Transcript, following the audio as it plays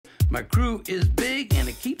My crew is big and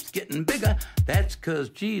it keeps getting bigger. That's because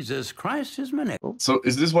Jesus Christ is my name. So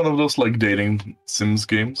is this one of those like dating Sims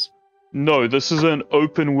games? No, this is an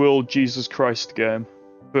open world Jesus Christ game.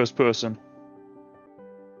 First person.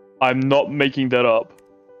 I'm not making that up.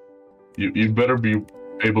 You better be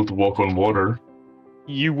able to walk on water.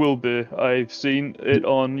 You will be. I've seen it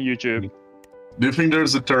on YouTube. Do you think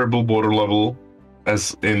there's a terrible water level,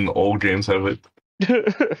 as in all games have it?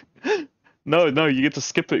 No, you get to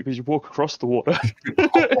skip it because you walk across the water.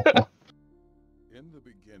 In the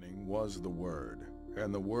beginning was the Word,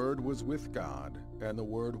 and the Word was with God, and the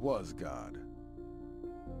Word was God.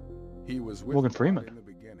 He was with Morgan God Freeman. in the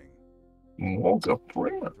beginning. Morgan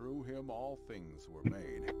Freeman. Through him all things were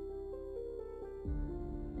made.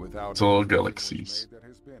 Without It's all him, nothing was galaxies. made that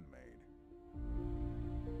has been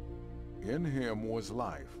made. In him was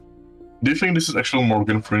life. Do you think this is actual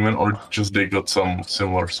Morgan Freeman, or just they got some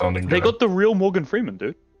similar sounding They guy? got the real Morgan Freeman,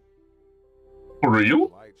 dude. For real?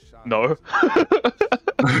 Light shines No.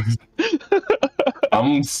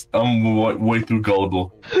 I'm way too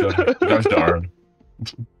gullible. Gosh darn.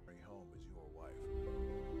 home as your wife.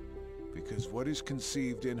 Because what is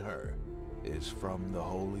conceived in her is from the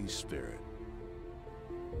Holy Spirit.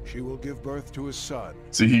 She will give birth to a son.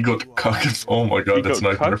 See, he got cucked. Oh my god, He that's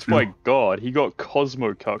got nightmare cucked by fuel. God. He got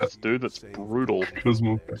Cosmo cucked, dude. That's brutal.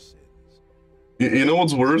 Cosmo. You know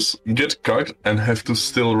what's worse? Get cucked and have to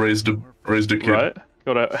still raise the kid. Right?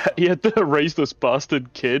 He had to raise this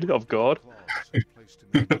bastard kid of God.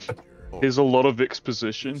 Here's a lot of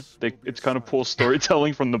exposition. It's kind of poor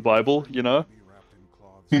storytelling from the Bible, you know?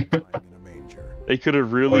 They could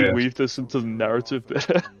have really weaved this into the narrative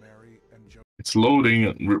better. It's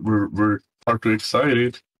loading. We're far too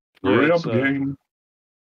excited. Hurry up, game.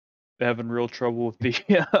 They're having real trouble with the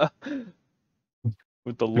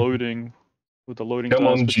with the loading Come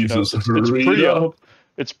on, times, but, Jesus, it's hurry pretty up.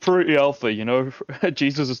 It's pretty alpha, you know.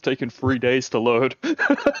 Jesus has taken 3 days to load.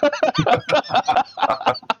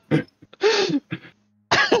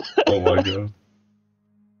 Oh my god.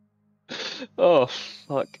 Oh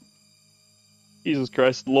fuck. Jesus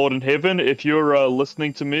Christ, Lord in heaven, if you're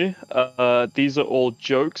listening to me, these are all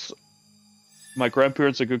jokes. My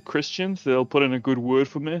grandparents are good Christians. They'll put in a good word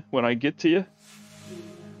for me when I get to you.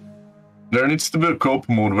 There needs to be a co-op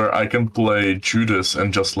mode where I can play Judas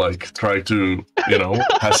and just like try to, you know,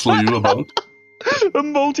 hassle you about. A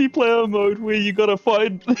multiplayer mode where you gotta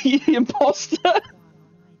find the imposter.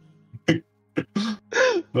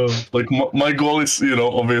 Like my goal is, you know,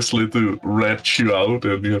 obviously to rat you out,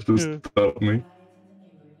 and you have to stop me.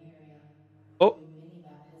 Oh.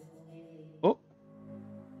 Oh.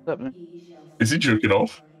 What's happening? Is he jerking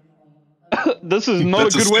off? This is not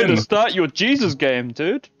That's a a good way to sin. start your Jesus game,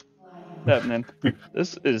 dude. What's happening?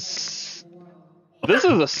 This is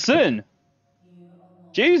a sin.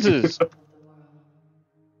 Jesus.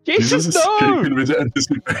 Jesus, is no! shaken with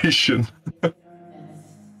anticipation.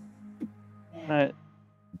 Alright.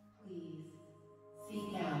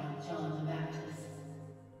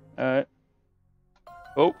 Alright.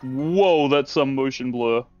 Oh, whoa, that's some motion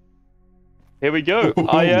blur. Here we go.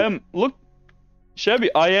 I am, look,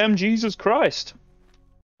 Shabby, I am Jesus Christ.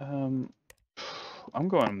 I'm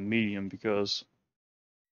going medium because,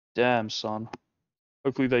 damn, son.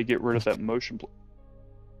 Hopefully they get rid of that motion blur.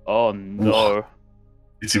 Oh no.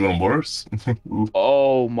 It's even worse.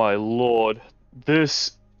 Oh my lord.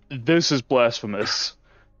 This is blasphemous.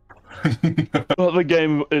 Not the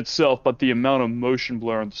game itself, but the amount of motion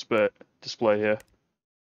blur on the display here.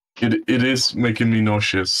 It is making me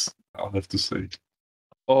nauseous, I'll have to say.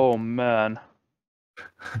 Oh man.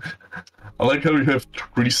 I like how you have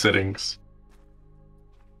 3 settings.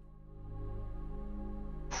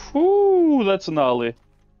 Whew, that's gnarly.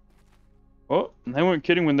 Oh, they weren't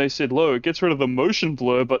kidding when they said low. It gets rid of the motion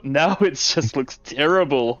blur, but now it just looks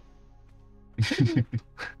terrible.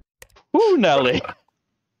 Whew, gnarly.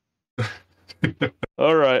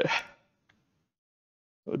 Alright.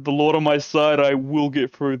 With the Lord on my side, I will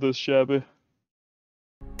get through this, Shabby.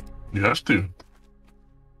 You have to.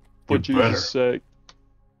 For You're better. Jesus' sake.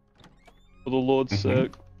 For the Lord's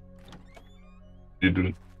sake. You do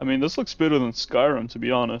it. I mean, this looks better than Skyrim, to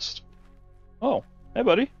be honest. Oh, hey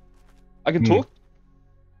buddy. I can talk?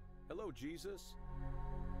 Hello, Jesus.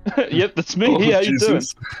 Yep, that's me. Oh, How you doing?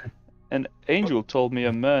 Jesus. An angel told me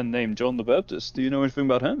a man named John the Baptist. Do you know anything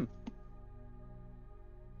about him?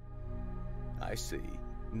 I see.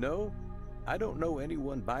 No, I don't know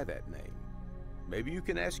anyone by that name. Maybe you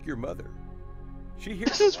can ask your mother. She hears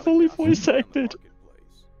This is a lot of fully gossip voice around the acted.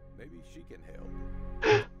 marketplace. Maybe she can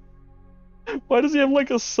help. Why does he have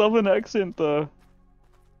like a southern accent though?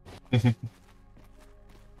 There's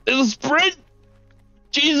a sprint!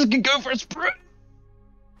 Jesus can go for a sprint.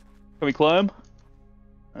 Can we climb?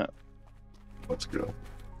 Let's go.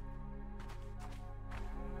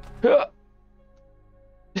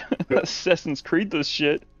 Assassin's Creed this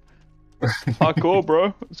shit. Parkour,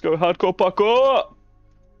 bro. Let's go hardcore parkour.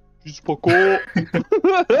 Just parkour.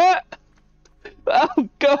 Oh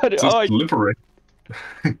god. So slippery.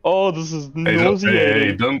 Oh, this is Hey,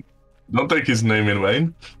 nauseating. don't take his name in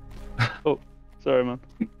vain. Oh, sorry, man.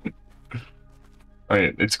 I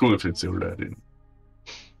mean, it's cool if it's your daddy.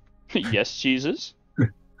 Yes, Jesus.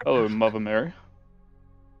 Hello, Mother Mary.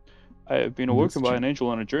 I have been awoken by an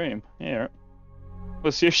angel in a dream. Yeah. Right.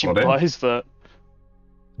 Let's see if she buys that.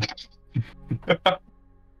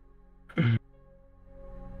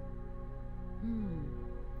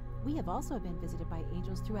 We have also been visited by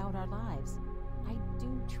angels throughout our lives. I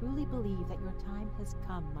do truly believe that your time has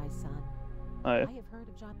come, my son. I have heard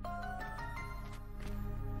of John.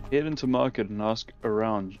 Head into market and ask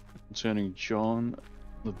around concerning John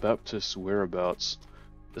the Baptist's whereabouts.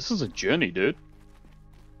 This is a journey, dude.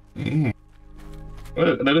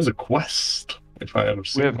 Well, that is a quest, if I ever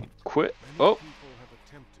seen We have one. quit. Oh. People have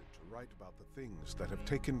attempted to write about the things that have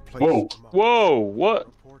taken place. Whoa. Whoa, what?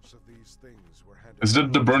 Reports of these things were handed Is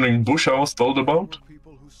that the burning bush I was told about?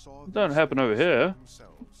 Don't happen over here.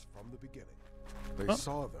 From the beginning. They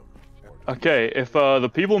saw them. Okay, if the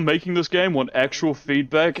people making this game want actual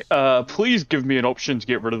feedback, please give me an option to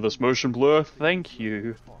get rid of this motion blur. Thank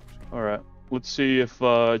you. Alright, let's see if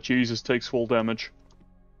Jesus takes full damage.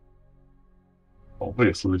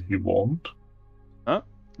 Obviously he won't. Huh?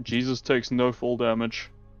 Jesus takes no full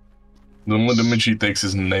damage. The only damage he takes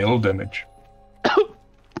is nail damage.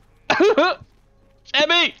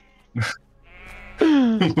 Emmy!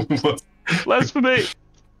 What? Less for me!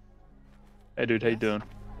 Hey dude, how you doing?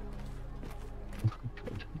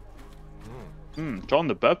 John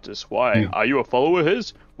the Baptist, why? Are you a follower of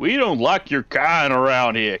his? We don't like your kind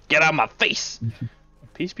around here. Get out of my face!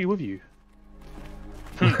 Peace be with you.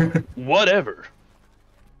 Whatever.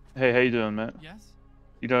 Hey, how you doing, Matt? Yes?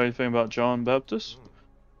 You know anything about John Baptist?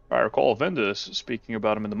 I recall a vendor speaking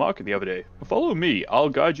about him in the market the other day. Follow me, I'll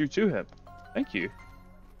guide you to him. Thank you.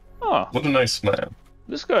 Ah, What a nice man.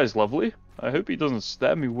 this guy's lovely. I hope he doesn't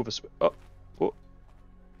stab me with a oh, whoa.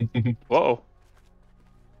 Whoa.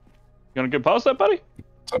 You gonna get past that, buddy?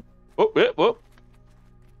 Oh, yeah, whoa.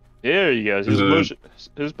 There he goes.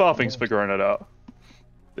 His pathing's figuring it out.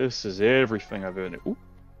 This is everything I've earned. Ooh.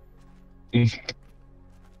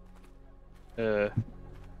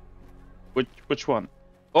 Which one?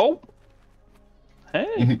 Oh!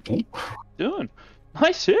 Hey! Doing?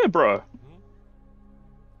 Nice hair, bro!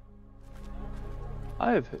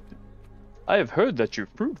 I have heard that your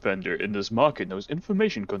fruit vendor in this market knows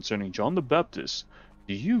information concerning John the Baptist.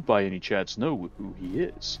 Do you by any chance know who he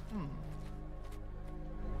is?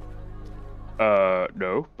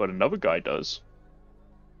 No, but another guy does.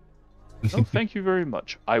 Oh, thank you very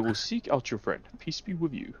much. I will seek out your friend. Peace be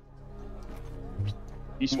with you.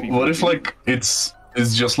 What if like it's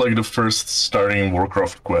just like the first starting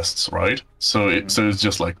Warcraft quests, right? So it's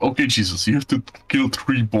just like, okay, Jesus, you have to kill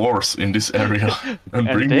 3 boars in this area and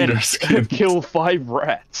bring me their skin. Kill 5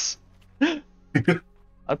 rats.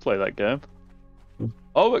 I'd play that game.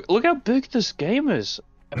 Oh, look how big this game is.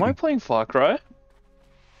 Am I playing Far Cry?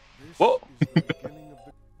 Whoa.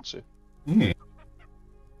 Let's see.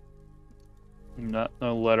 No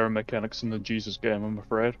ladder mechanics in the Jesus game, I'm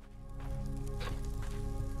afraid.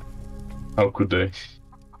 How could they?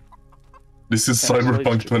 This is Yeah,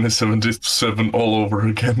 Cyberpunk 2077 all over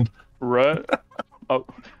again. Right? Oh.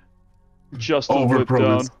 Just a whip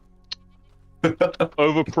down.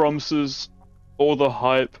 Over promises. All the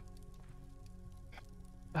hype.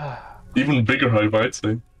 Even bigger hype, I'd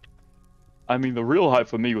say. I mean, the real hype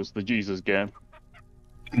for me was the Jesus game.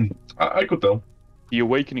 I could tell. The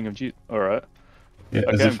Awakening of Jesus. Alright. Yeah,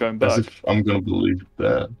 Okay, I'm going back. As if I'm gonna believe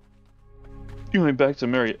that. Going back to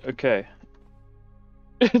Mary. Okay.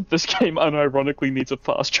 This game unironically needs a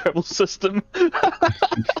fast travel system.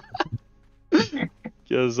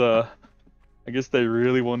 Because, I guess they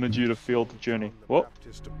really wanted you to feel the journey. What?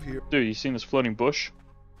 Dude, you seen this floating bush?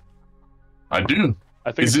 I do.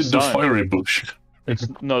 I think Is it's it the a sign. fiery bush?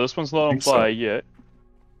 No, this one's not on think so. fire yet.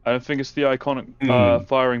 I don't think it's the iconic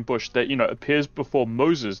firing bush that, you know, appears before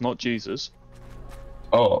Moses, not Jesus.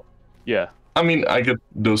 Oh. Yeah. I mean, I get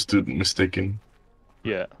those two mistaken.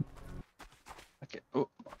 Yeah. Okay. Oh.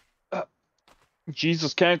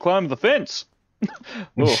 Jesus can't climb the fence.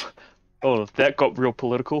 Oh, that got real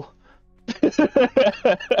political.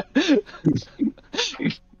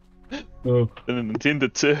 Oh. And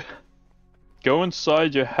intended to go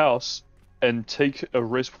inside your house and take a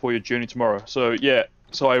rest before your journey tomorrow. So yeah,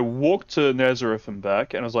 So I walked to Nazareth and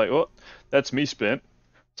back, and I was like, oh, that's me spent.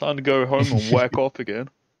 Time to go home and whack off again.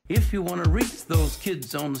 If you want to reach those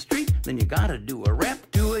kids on the street, then you gotta do a rap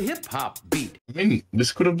to a hip-hop beat. I mean,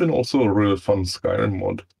 this could have been also a really fun Skyrim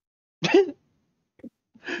mod.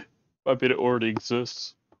 I bet it already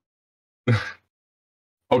exists.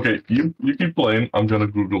 Okay, you keep playing, I'm gonna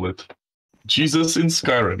Google it. Jesus in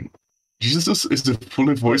Skyrim. Jesus is a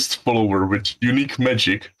fully voiced follower with unique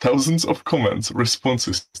magic, thousands of comments,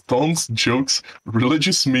 responses, taunts, jokes,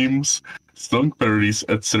 religious memes, song parodies,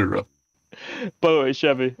 etc. By the way,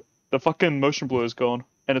 Chevy, the fucking motion blur is gone,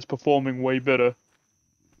 and it's performing way better.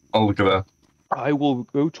 Oh, look at that. I will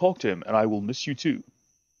go talk to him, and I will miss you too.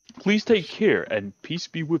 Please take care, and peace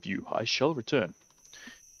be with you. I shall return.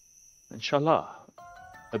 Inshallah,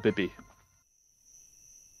 a baby.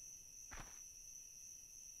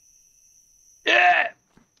 Yeah!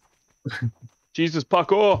 Jesus,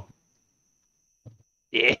 parkour!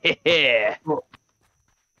 Yeah!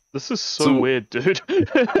 This is so weird, dude.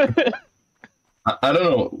 I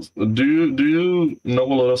don't know. Do you know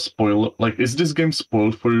a lot of spoil? Like, is this game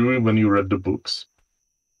spoiled for you when you read the books?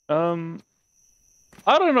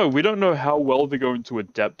 I don't know. We don't know how well they're going to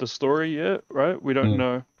adapt the story yet, right? We don't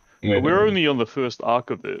know. Yeah, we're only on the first arc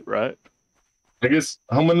of it, right? I guess,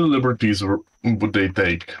 how many liberties would they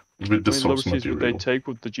take with the source material? Would they take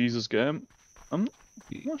with the Jesus game? I'm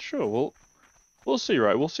not sure. We'll see,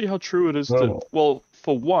 right? We'll see how true it is to... Well,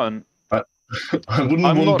 for one... I wouldn't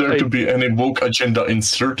want there to be any woke agenda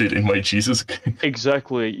inserted in my Jesus game.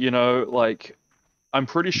 Exactly. You know, like... I'm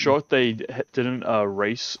pretty sure they didn't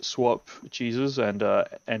race swap Jesus and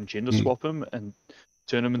gender swap him and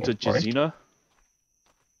turn him into Jazina.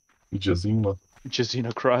 Jazina.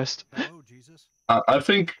 Jazina Christ. Hello, Jesus. I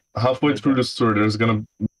think halfway through the story there's gonna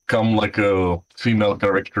come like a female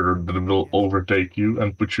character that will overtake you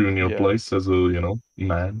and put you in your place as a, you know,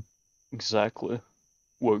 man. Exactly.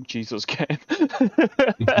 Woke Jesus game.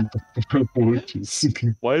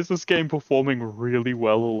 Why is this game performing really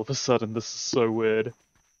well all of a sudden? This is so weird.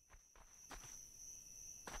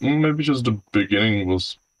 Maybe just the beginning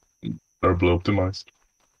was terribly optimized.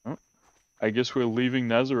 Oh, I guess we're leaving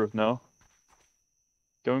Nazareth now.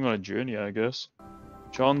 Going on a journey, I guess.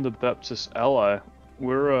 John the Baptist ally.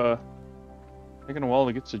 We're taking a while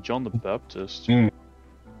to get to John the Baptist.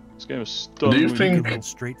 This game is stuck. Do you think... You can head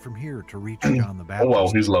straight from here to reach John the Baptist. Oh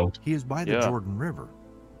wow, he's loud. He is by the Jordan River.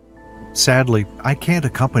 Sadly, I can't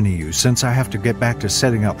accompany you since I have to get back to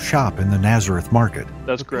setting up shop in the Nazareth market.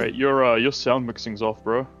 That's great. Your sound mixing's off,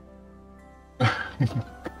 bro.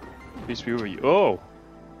 Peace be with you. Oh!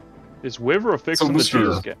 Is weather affects in the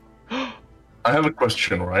Jesus game? I have a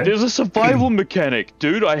question, right? There's a survival mechanic,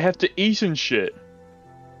 dude. I have to eat and shit.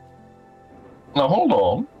 Now hold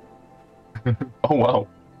on. Oh wow.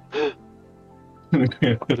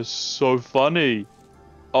 That is so funny.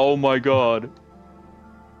 Oh my god.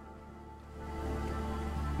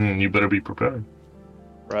 You better be prepared.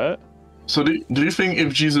 Right? So do you think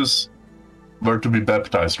if Jesus were to be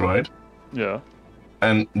baptized, right? Yeah.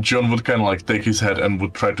 And John would kind of like take his head and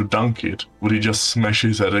would try to dunk it, would he just smash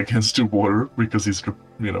his head against the water because he's,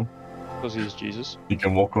 you know? Because he's Jesus. He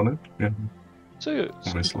can walk on it? Yeah. It's a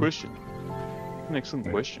good question. An excellent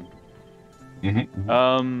question.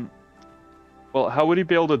 Well, how would he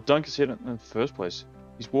be able to dunk his head in the first place?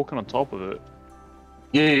 He's walking on top of it.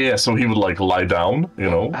 Yeah. So he would like lie down, you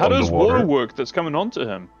know. How does water work that's coming onto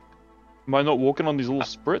him? Am I not walking on these little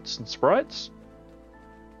spritz and sprites?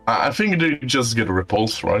 I think they just get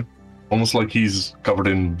repulsed, right? Almost like he's covered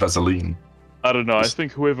in Vaseline. I don't know. I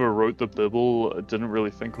think whoever wrote the Bible didn't really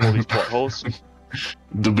think of all these plot holes.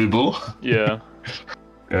 The Bible? Yeah.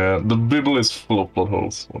 Yeah, the Bible is full of plot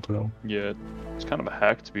holes. What the hell? Yeah, it's kind of a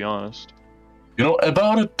hack, to be honest. You know,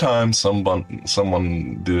 about a time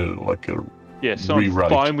someone did like a someone rewrite.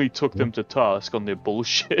 Finally took them to task on their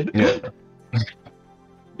bullshit. Yeah.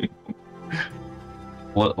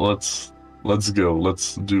 Let's go.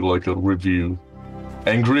 Let's do like a review.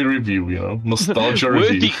 Angry review, you know? Nostalgia We're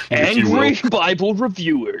review. We're the angry Bible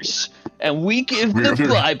reviewers, and we give the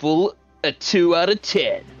Bible a 2 out of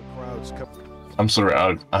 10. I'm sorry,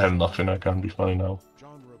 I have nothing. I can't be funny now.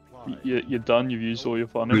 You're done? You've used all your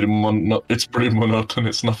funny? It's pretty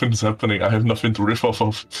monotonous. Nothing's happening. I have nothing to riff off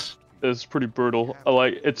of. It's pretty brutal.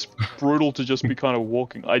 It's brutal to just be kind of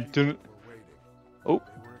walking. I didn't... Oh.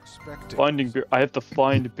 Finding I have to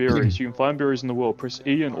find berries. You can find berries in the world. Press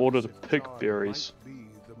E in order to pick berries.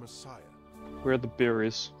 Where are the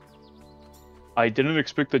berries? I didn't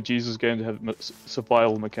expect the Jesus game to have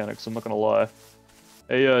survival mechanics, I'm not gonna lie.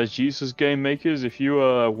 Hey, Jesus game makers, if you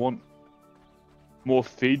want more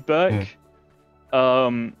feedback,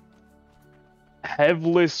 have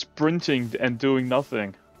less sprinting and doing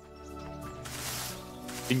nothing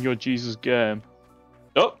in your Jesus game.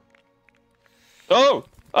 Oh! Oh!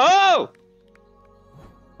 Oh!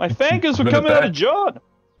 My fingers were coming out of John!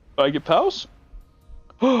 Do I get powers?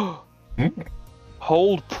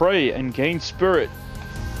 Hold, pray, and gain spirit.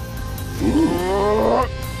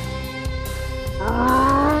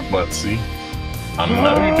 Let's see. And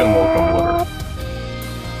now you can walk on water.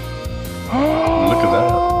 Look at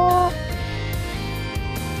that.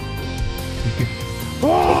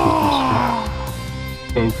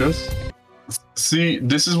 Focus. See,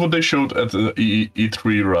 this is what they showed at the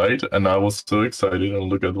E3, right? And I was so excited, and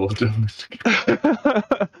look at what they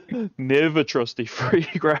Never trust E3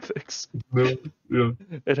 graphics. No, yeah.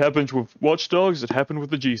 It happened with Watch Dogs, it happened with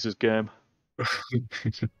the Jesus game.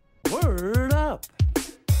 Word up!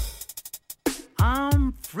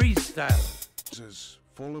 I'm freestyling. Jesus,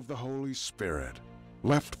 full of the Holy Spirit,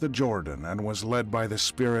 left the Jordan and was led by the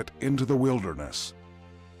Spirit into the wilderness,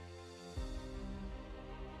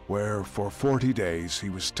 where for 40 days he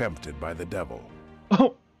was tempted by the devil.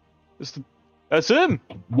 Oh, that's him.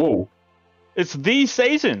 Whoa! It's the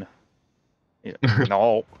Satan. Yeah.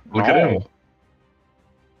 No, Look at him.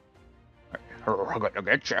 I'm gonna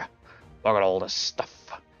get you. Look at all this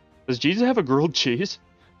stuff. Does Jesus have a grilled cheese?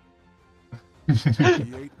 He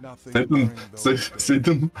ate nothing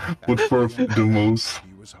Satan put forth the most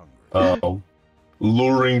he was hungry.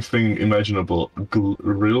 luring thing imaginable: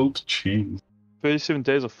 grilled cheese. 37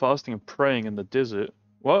 days of fasting and praying in the desert.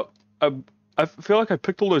 What? I feel like I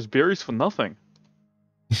picked all those berries for nothing.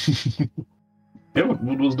 Yeah, but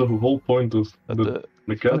what was the whole point of the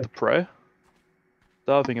mechanic? To pray.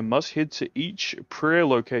 Starving and must head to each prayer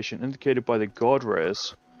location indicated by the god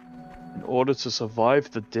rays in order to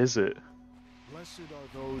survive the desert. Blessed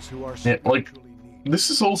are those who are Yeah, like, this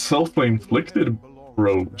is all self-inflicted,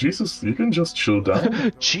 bro. Jesus, you can just chill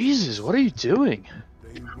down. Jesus, what are you doing?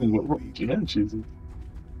 Yeah, Jesus.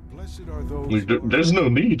 Blessed are those Like, there's no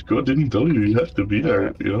need. God didn't tell you you have to be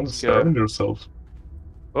there. You know, starving yourself.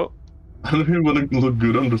 Oh. I don't even want to look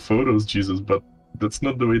good on the photos, Jesus, but that's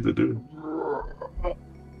not the way to do it.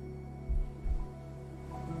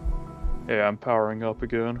 Yeah, I'm powering up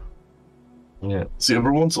again. Yeah. See,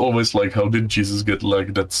 everyone's always like, how did Jesus get,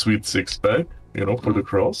 like, that sweet six-pack, you know, for the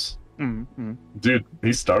cross? Mm-hmm. Dude,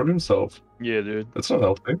 he starved himself. Yeah, dude. That's not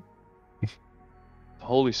healthy. The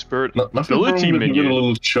Holy Spirit Nothing wrong ability with menu. a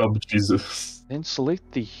little chub, Jesus. Then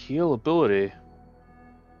select the heal ability.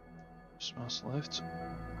 Use mouse left.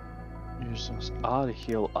 Use mouse R to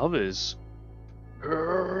heal others.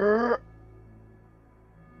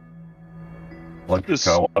 Like This-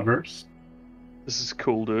 cow udders. This is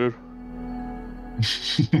cool, dude.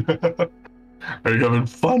 Are you having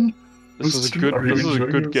fun? This is a Are you good enjoying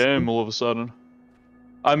yourself? game all of a sudden.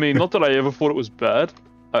 I mean, not that I ever thought it was bad.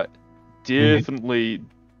 I definitely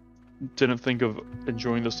didn't think of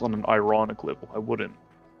enjoying this on an ironic level. I wouldn't.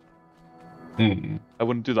 Mm. I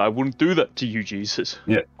wouldn't do that. I wouldn't do that to you, Jesus.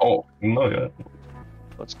 Yeah. Oh, no, yeah.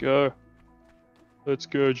 Let's go. Let's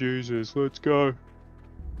go, Jesus. Let's go.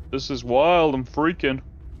 This is wild. I'm freaking.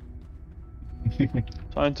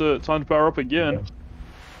 Time to power up again.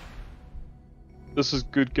 This is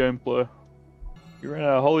good gameplay. You're in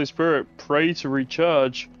our Holy Spirit. Pray to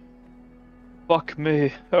recharge. Fuck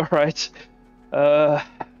me. Alright.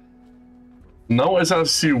 Now as I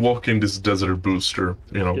see you walking this desert booster,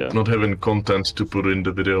 you know, not having content to put in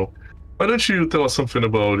the video, why don't you tell us something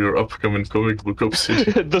about your upcoming comic book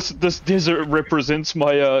obsession? this desert represents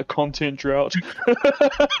my content drought.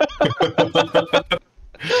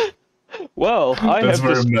 Well, That's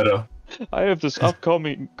very meta. I have this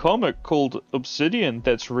upcoming comic called Obsidian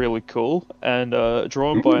that's really cool and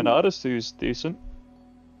drawn by an artist who's decent.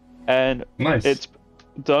 And nice. It's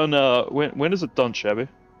done. When is it done, Shabby?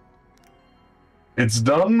 It's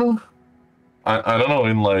done. I don't know,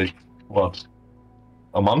 in like what,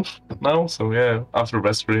 a month now. So yeah, after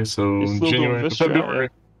Vestry, so January, February.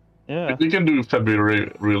 Yeah. We can do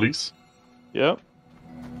February release. Yeah.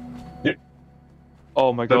 Yep.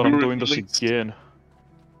 Oh my god, I'm February doing this release. again.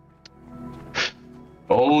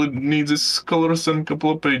 All it needs is colors and a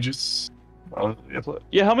couple of pages. Yep.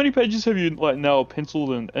 Yeah, how many pages have you like now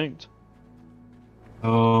penciled and inked?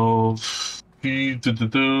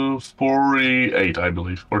 48, I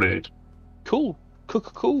believe. 48. Cool.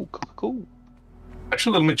 Cool.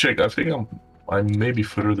 Actually, let me check. I think I may be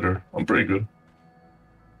further. I'm pretty good.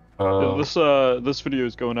 This video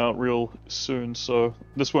is going out real soon, so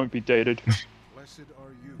this won't be dated.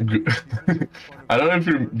 Good. I don't know if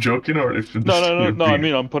you're joking or if you're No. I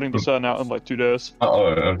mean, I'm putting this out in like 2 days. Oh,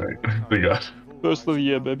 okay. Thank God. First of the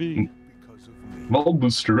year, baby. Small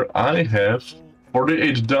booster. I have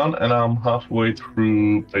 48 done, and I'm halfway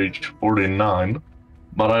through page 49.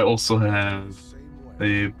 But I also have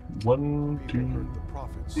a 1, 2,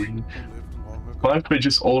 3, 5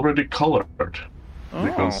 pages already colored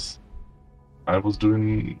because I was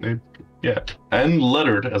doing it, yeah, and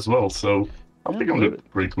lettered as well. So I think I'm doing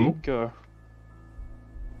pretty cool. Go.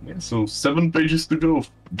 Yeah, so 7 pages to go.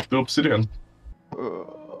 The obsidian.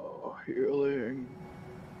 Oh, healing.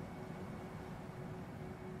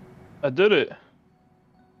 I did it.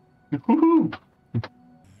 Woohoo!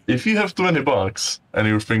 If you have $20 and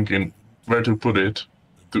you're thinking where to put it,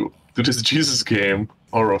 to this Jesus game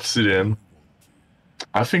or Obsidian,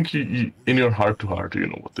 I think you in your heart to heart you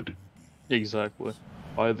know what to do. Exactly.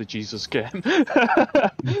 Buy the Jesus game.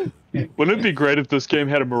 Wouldn't it be great if this game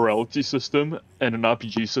had a morality system and an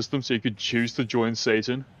RPG system so you could choose to join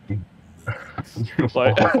Satan?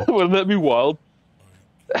 Like, wouldn't that be wild?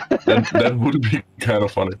 that would be kind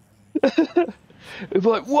of funny. It'd be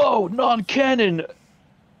like, whoa, non-canon!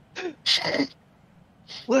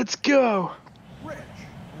 Let's go! Rich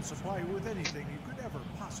and supply you with anything you could ever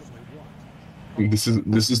possibly want.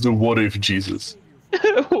 This is the what if Jesus.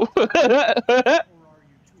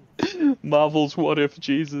 Marvel's What If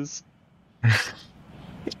Jesus.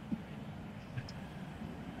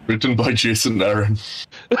 Written by Jason Aaron.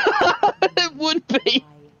 It would be.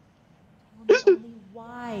 Tell me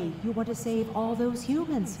why you want to save all those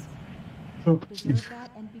humans. You deserve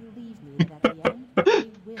that, and believe me that at the end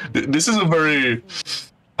they will. This is a very...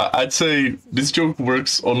 I'd say this joke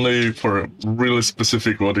works only for a really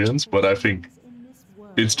specific audience, but I think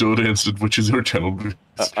it's the audience that watches your channel.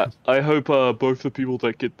 I hope both the people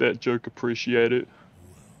that get that joke appreciate it.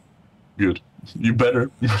 Good. You better.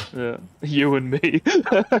 Yeah, you and me.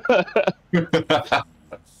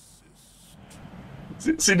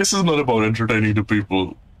 See, this is not about entertaining the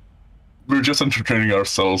people. We're just entertaining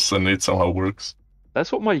ourselves, and it somehow works.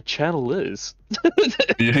 That's what my channel is.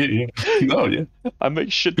 Yeah. No, yeah. I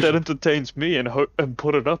make shit that entertains me and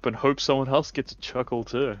put it up and hope someone else gets a chuckle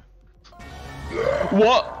too.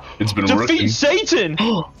 What? It's been Defeat working. Satan!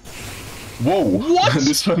 Whoa! What?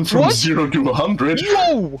 This went from What? 0 to 100.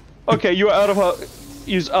 Whoa! Okay, you're out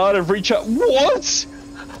of reach. What?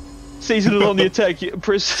 Satan is on the attack. You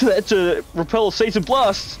press that to repel Satan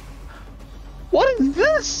blast. What is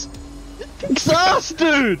this? Kicks ass,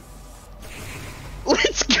 dude!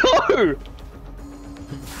 Let's go!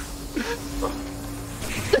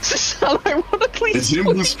 This is unironically. It's him,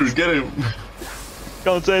 Booster. Get him.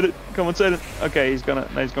 Come on, Satan. Come on, Satan. Okay, he's going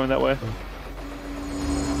that way.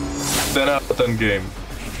 10 out of 10 game.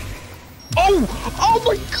 Oh! Oh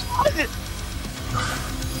my god!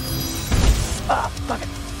 Ah, fuck it.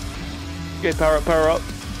 Okay, power up, power up.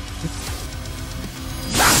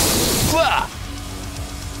 Ah!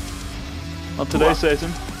 Not today, Satan.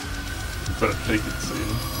 You better take it,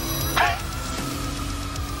 Satan.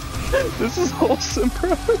 This is awesome,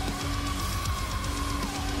 bro.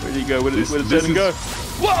 Where did he go? Where did Satan go?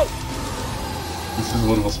 Whoa! This is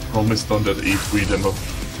what was promised on that E3 demo.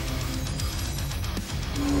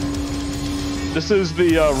 This is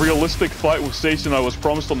the realistic fight with Satan I was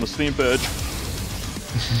promised on the Steam page.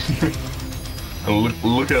 And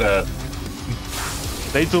look at that.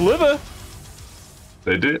 They deliver.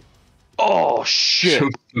 They did. Oh shit!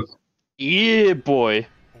 Yeah, boy.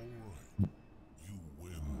 You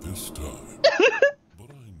win this time, but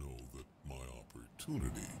I know that my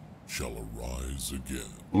opportunity shall arise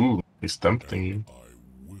again. Ooh, he's tempting you. I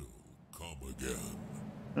will come again.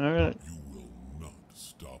 All right. You will not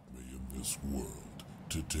stop me in this world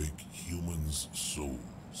to take humans'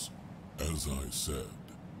 souls. As I said,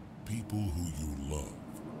 people who you love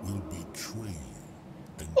will betray you.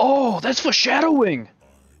 And Oh, that's foreshadowing.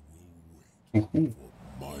 Ooh.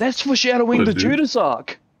 That's foreshadowing What a the dude. Judas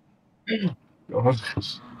arc.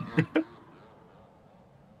 Gosh.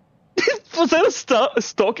 Was that a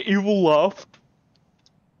stock evil laugh?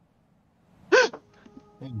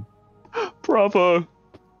 Bravo.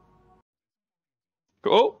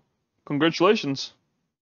 Oh, congratulations.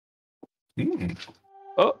 Hmm.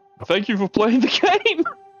 Oh, thank you for playing the game.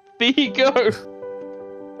 There you go.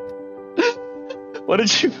 What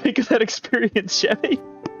did you think of that experience, Shabby?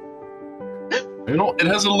 You know, it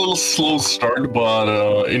has a little slow start,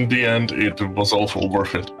 but in the end, it was also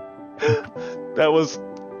worth it. That was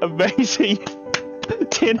amazing.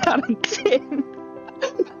 10 out of 10.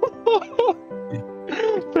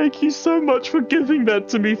 Thank you so much for giving that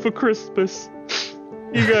to me for Christmas.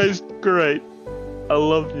 You guys, great. I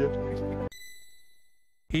love you.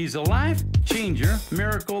 He's a life changer,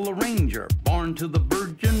 miracle arranger, born to the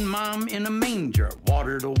virgin mom in a manger.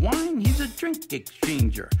 Water to wine, he's a drink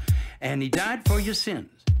exchanger, and he died for your sins.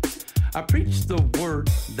 I preach the word,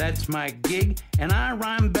 that's my gig, and I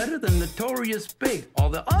rhyme better than Notorious Big. All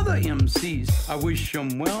the other MCs, I wish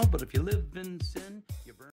them well, but if you live in sin,